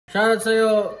Shoutout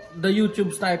sa'yo, the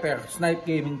YouTube Sniper, Snipe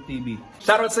Gaming TV.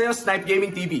 Shoutout sa'yo, Snipe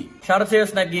Gaming TV. Shoutout sa'yo,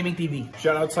 Snipe Gaming TV.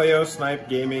 Shoutout sa'yo, Snipe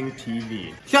Gaming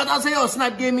TV. Shoutout sa'yo,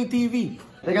 Snipe Gaming TV.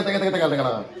 Teka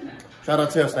lang.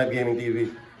 Shoutout sa'yo, Snipe Gaming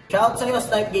TV. Shoutout sa'yo,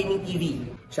 Snipe Gaming TV.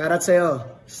 Shoutout sa'yo,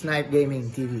 Snipe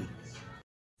Gaming TV.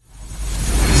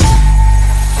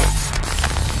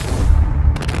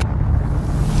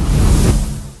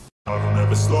 I don't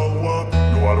ever slow up,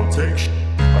 no I don't take shit.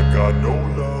 I got no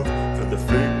love for the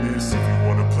fakeness. If you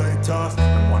wanna play tough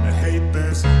and wanna hate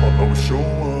this, I'll always show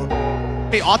up.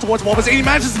 Hey, on towards Wobas, and he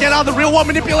manages to get out of the real one.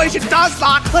 Manipulation does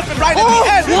not clip it right at the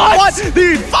end. What?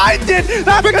 He finds it!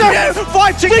 That's Victor!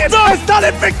 Five Chickens has done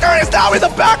it! Victor is now in the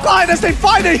back line as they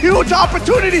find a huge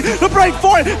opportunity to break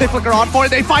for it. They flicker on for it,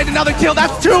 they find another kill,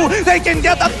 that's two! They can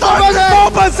get the third!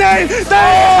 Mobazane!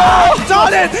 They have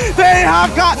done it! They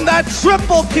have gotten that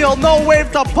triple kill, no wave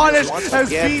to punish. As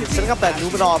setting up that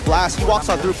Numenor blast, he walks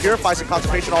on through, purifies and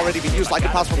concentration already been used like a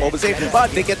pass from Mobazane,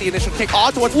 but they get the initial kick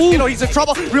on towards, you know, he's in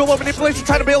trouble. Real one manipulation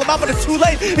trying to bail him out, but it's too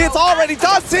late. It's already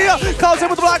done. Sia comes in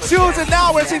with the black shoes, and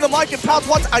now we're seeing them like it pounce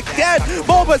once again.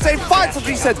 Mobazane finds him.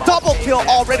 He said double kill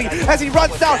already as he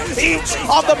runs down each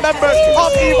of the members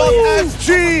of Evo's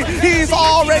SG. He's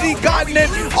already gotten it,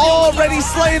 already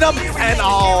slain them, and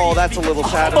oh, that's a little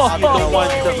sad. I'm the one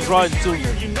that run to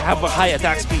have a high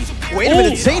attack speed. Wait a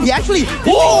minute, Zane, he actually...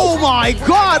 Oh my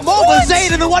god,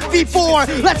 Mobazane in the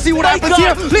 1v4. Let's see what happens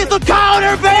here. Lethal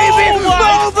counter, baby!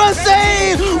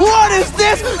 Mobazane! What is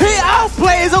this? He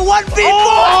outplays a 1v4!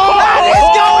 And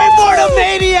he's going for the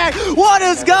Maniac! What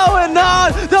is going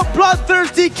on? The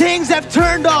bloodthirsty Kings have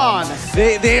turned on.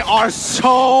 They are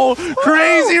so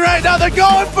crazy right now. They're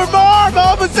going for more.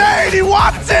 Mobazane, he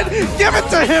wants it. Give it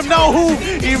to him. No, who?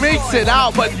 He makes it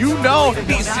out, but you know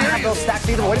he's serious. Stack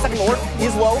speed. Wait a second, Lord.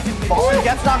 He's low. Fallen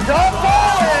gets knocked up.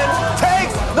 Fallen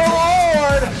takes the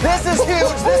Lord. This is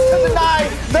huge. This could deny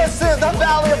the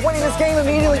Valley of winning this game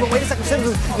immediately. But wait a second,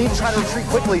 Simpsons need to try to retreat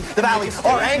quickly. The Valley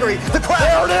are angry. The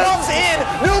crowd comes in.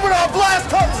 Numenor Blast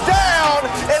comes down.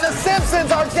 And the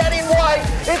Simpsons are getting white.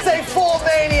 It's a full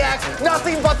Maniac.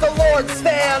 Nothing but the Lord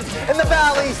stands. And the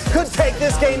Valley could take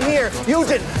this game here.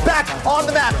 Eugen back on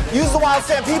the map. Use the Wild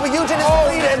Stampede, but Eugen is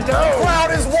bleeding. The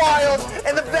crowd is wild.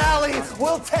 And the Valley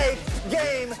will take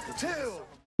game 2.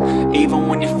 Even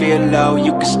when you feel low,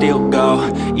 you can still go.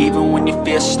 Even when you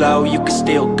feel slow, you can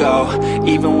still go.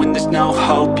 Even when there's no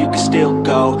hope, you can still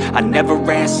go. I never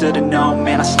answer to no,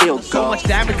 man, I still go. So much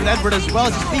damage with Edward as well,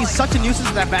 just being such a nuisance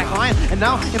in that back line. And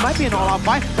now it might be an all-out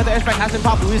fight, but the airstrike has been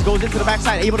popped. Luis goes into the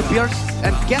backside, able to pierce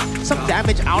and get some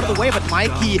damage out of the way. But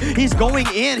Mikey, he's going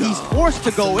in. He's forced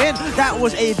to go in. That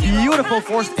was a beautiful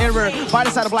forced error by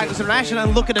the side of Blacklist International.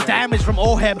 And look at the damage from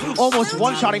Oheb, almost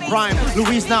one-shotting Prime.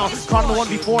 Luis now caught in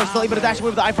the 1v4, still able to dash away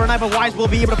with the eye for an eye, but Wise will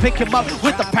be able to pick him up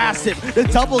with the passive. The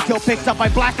double kill picked up by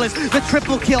Blacklist. The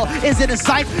triple kill is in his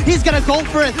sight. He's gonna go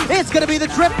for it. It's gonna be the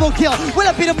triple kill. Will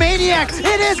it be the Maniac?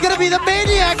 It is gonna be the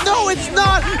Maniac. No, it's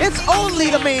not. It's only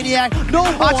the Maniac. No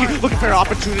more. Looking for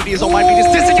opportunities. Oh my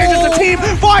goodness, disengages the team.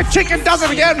 Five Chicken does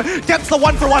it again. Gets the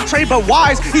 1-for-1 trade, but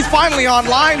Wise, he's finally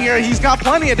online here. He's got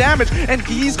plenty of damage, and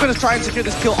he's gonna try and secure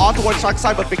this kill onto one shark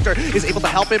side, but Victor is able to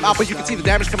help him out. But you can see the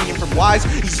damage coming in from Wise.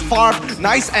 He's farmed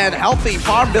nice and healthy.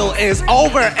 Farm bill is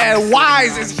over, and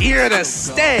Wise is here to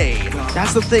stay.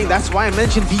 That's the thing. That's why I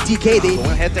mentioned BTK. They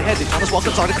going head-to-head. The Thomas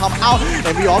Welcome starting to come out,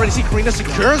 and we already see Karina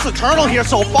secures the turtle here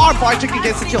so far. Fried Chicken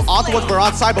gets the kill on towards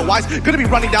Barat side, but Wise gonna be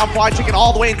running down Fried Chicken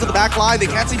all the way into the back line. They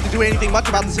can't seem to do anything much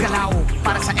about this.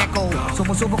 Para sa Echo.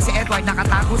 Sumusubok si Edward.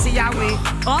 Nakatago si Yawi.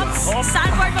 Oops!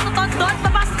 Salford matutondon.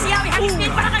 Papasok si Yawi. Happy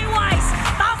speed para kay Wise.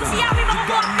 Tago si Yawi.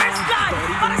 Makakuha ang first blood.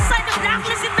 Para sa side ng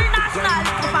Blacklist International.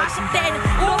 Papasok din.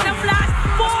 Ulog ng flash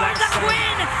for the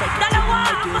win. Dalawa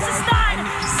ang masastan.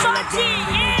 Sochi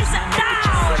is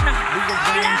down.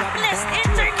 Blacklist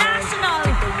International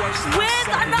with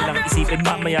another. Isipin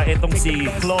mamaya itong si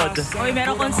Claude. Oy,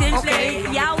 meron conceal play.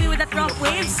 Yawi with the drop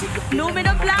waves.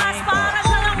 Numenor Blast para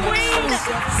sa queen.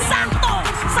 Sakto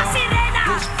sa Sirena.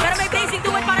 Pero may blazing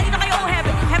duet para dito kay Oheb.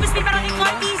 Heavy speed para kay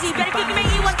Clark Easy. Very quickly may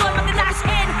iwan doon. Mag-dash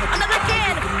in. Another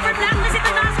kill for Blacklist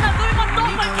International. Going on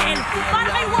double kill para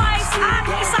kay Wise. At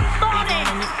isang tone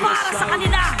para sa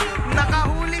kanila.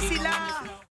 Nakahuli sila.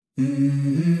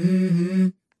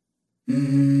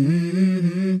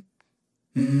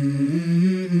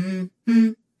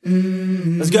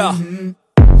 Let's go.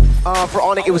 For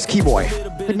Onyx, it was Keyboy.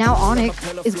 But now Onyx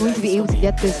is going to be able to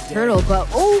get this turtle, but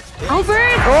oh,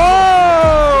 Albert!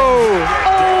 Oh!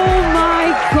 Oh my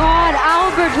god,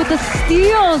 Albert with the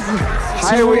steals!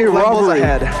 2 levels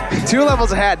ahead. 2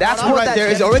 levels ahead. That's what there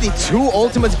is already 2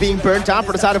 ultimates being burnt out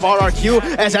for the side of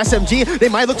RRQ as SMG. They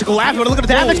might look to collapse, but look at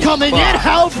the damage coming in.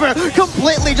 Albert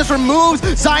completely just removes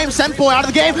Zyme Senpoi out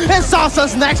of the game. And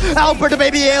Sasa's next. Albert, the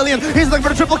baby alien. He's looking for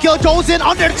the triple kill. Goes in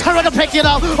under turret to pick it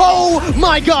up. Oh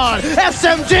my god.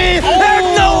 SMG,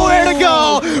 they're nowhere to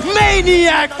go.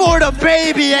 Maniac for the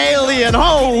baby alien.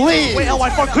 Holy. Wait,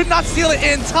 LY4 could not steal it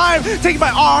in time. Taken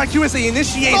by RRQ as they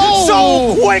initiate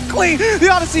so quickly. The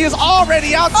Odyssey is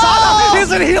already outside.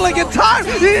 Isn't healing in time.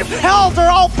 He held her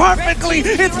all perfectly.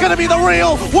 It's going to be the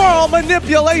real world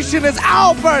manipulation as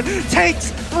Albert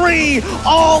takes 3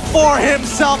 all for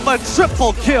himself. A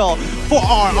triple kill for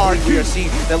RRQ.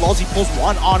 Then Lulzy pulls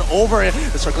 1 on over it.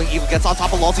 The circling evil gets on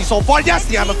top of Lulzy so far. Yes,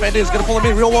 the Amafenda is going to pull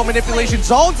him in. Real world manipulation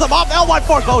zones them up.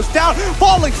 LY4 goes down.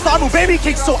 Falling star move. Baby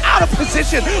King so out of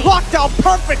position. Locked down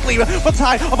perfectly. But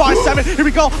side of R7. Here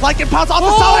we go. Like it pounds off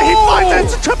the solid. He finds it.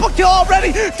 It's a triple kill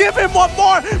already. Give him 1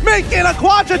 more. Make it a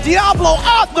Quadra. Diablo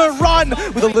on the run.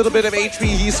 With a little bit of HP,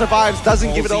 he survives.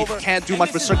 Doesn't give it over. Can't do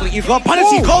much with circling evil. Punish.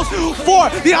 He goes for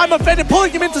the Amafenda,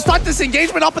 pulling him in to start this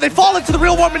engagement up. But they fall into the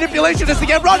real world manipulation as they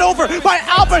get run over by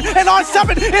Albert and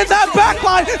R7 in that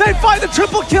backline. They find the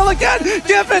triple kill again.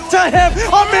 Give it to him.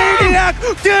 A maniac.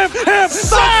 Give him the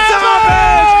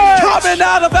savage. Coming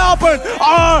out of Albert.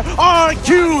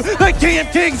 RRQ. The King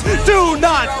of Kings do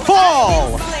not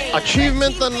fall.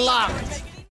 Achievement unlocked.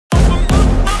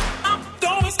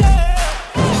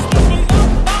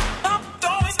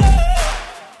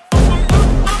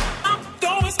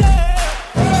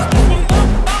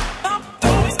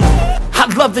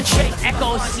 Love the chase.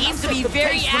 Echo seems to be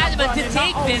very adamant to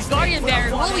take this. Guardian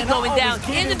Baron will be going down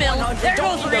in the middle. There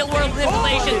goes the real world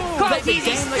manipulation.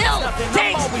 Carteezy still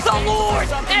takes the Lord,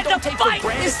 and the fight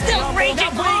is still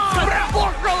raging.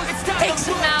 Fork Rose takes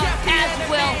him out as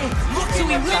well. So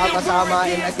we really kasama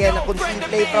and again a concede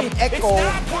play from Echo.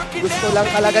 Gusto lang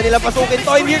talaga nila pasukin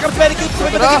to. And here comes very quick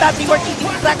with the dating work eating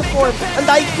Dragon Form. Ang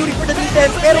dying fury for the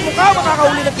defense. Pero mukha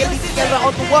makakahuli ng kill dito kaya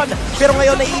round to 1. Pero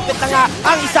ngayon naiipit na nga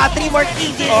ang isa 3 more kills.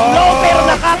 No, pero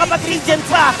nakakapag-regen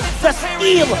pa sa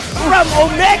steal from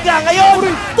Omega. Ngayon,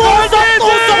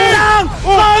 tusok lang!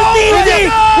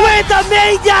 Carteezy with the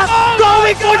Maniac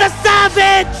going for the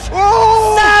Savage!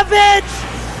 Savage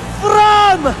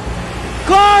from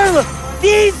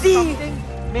Carteezy!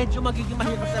 Medyo magiging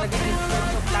mahirap talaga yung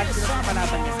lagi sila sa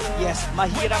palaban niya. Yes,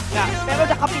 mahirap nga. Pero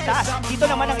nakapitas. Dito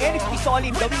naman ang NXP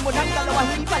Solim. Gawin mo ng 2,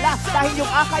 hindi pala. Dahil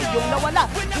yung Akay yung nawala.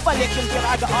 Bumalik yung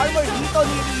Kiraga Armor dito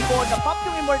ni Rivo. Napop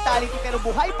yung Immortality pero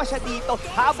buhay pa siya dito.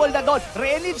 Habol na doon.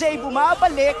 Renny J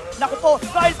bumabalik. Naku po,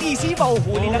 Carteezy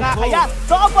mahuhuli na nga kaya.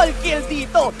 Double kill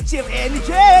dito. Si Renny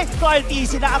J.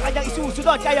 Carteezy na ang kanyang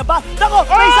isusunod. Kaya ba? Naku,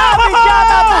 may Savage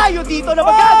yata tayo dito na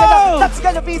magaganap. That's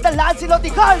gonna be the Lancelot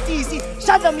ni Carteezy.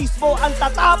 Siya na mismo ang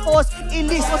tatapos.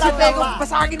 Ilis mo na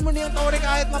pasagin mo na yung Tore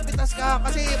kahit mapitas ka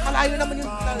kasi malayo naman yung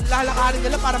lalakarin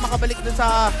nila para makabalik dun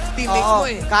sa teammates mo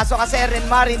eh. Kaso kasi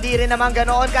Renmar, hindi rin naman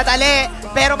ganoon kadali.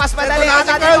 Pero mas madali ang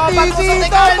ating Carteezy.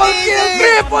 Double kill,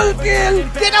 triple kill.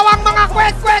 Ginawang mga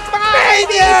kwek-kwek, mga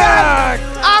kaibigan.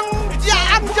 Ang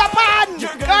Japan.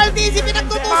 Carteezy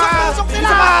pinagtutusok-tusok nila.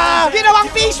 Ginawang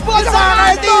fishball sa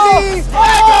Carteezy.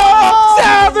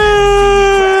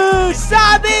 Savage!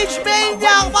 Savage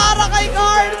Maniac para kay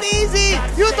Carteezy.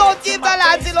 You don't give the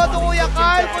Lancelot to Kuya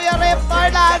Carl, Kuya Reptar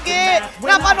lagi.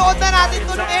 Napanood na natin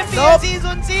ito nung MPL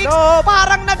Season 6.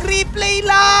 Parang nag-replay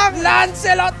lang.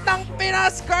 Lancelot ng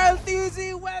Pinas,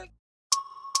 Carteezy. Well.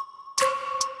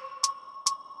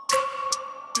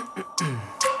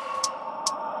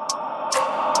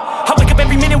 I wake up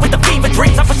every minute with the fever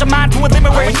dreams. I push a mind to a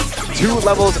limit where 2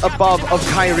 levels above of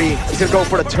Kyrie. He's gonna go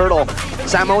for the turtle.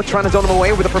 Samo trying to zone him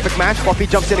away with a perfect match. Fluffy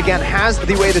jumps in again, has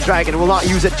the way of the dragon, will not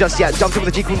use it just yet. Jumps in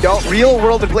with the Jikundo. Real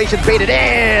world inflation baited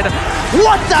in.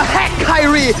 What the heck,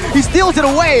 Kyrie? He steals it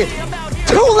away.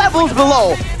 2 levels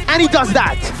below, and he does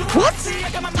that. What?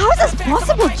 How is this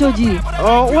possible, Joji?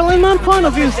 Oh, well, in my point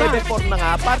of view, na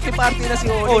nga, party-party na si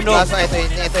Oli. Oh no. Kaso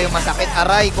ito yung masakit.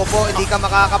 Aray ko po, hindi ka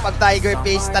makakapag-tiger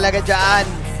face talaga dyan.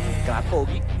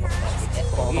 Pogi.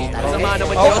 Sama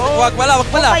naman yun. Wag pala.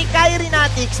 May Kyrie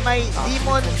Natix, may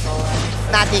Demon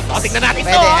Natix. Tingnan natin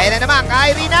pwede, to. ayun na naman,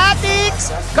 Kyrie Natix!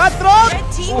 Cutthroat!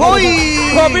 Hoy!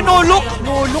 Grabe, no-look!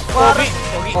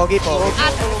 Pogi.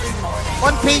 At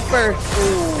on paper.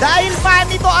 Dahil fan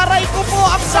nito, aray ko po,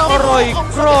 ang sakit. Aray,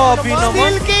 grabe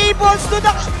naman. Steel cables to the...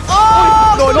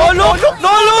 Oh! No-look!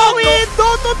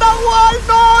 Window to the wall!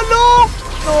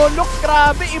 No-look!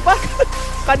 Grabe, iba.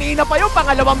 Kanina pa yung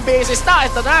pangalawang beses na.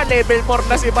 Ito na, level 4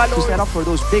 na si Balon. To set up for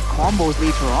those big combos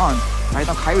later on. Right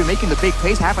now, Kyrie making the big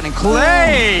plays happen, and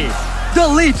Clay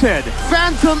deleted.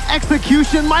 Phantom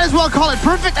execution, might as well call it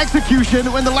perfect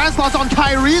execution when the Lancelot's on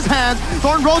Kyrie's hands.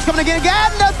 Thorn Rose coming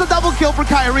again. That's the double kill for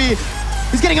Kyrie.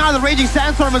 He's getting out of the Raging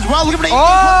Sandstorm as well. Look at the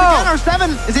once again.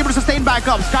 R7 is able to sustain back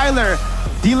up. Skylar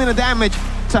dealing the damage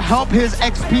to help his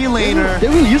XP laner. They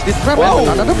will use this trap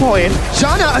at another point.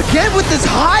 Shana again with this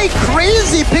high,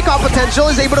 crazy pickoff potential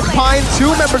is able to find 2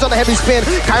 members on the heavy spin.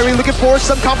 Kyrie looking for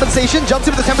some compensation, jumps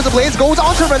into the Tempest of Blades, goes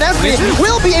on to Renesmee,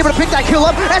 will be able to pick that kill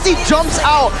up as he jumps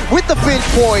out with the pinch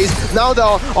poise. Now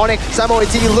though, Onyx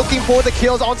Samoiti looking for the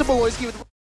kills onto Beloyski.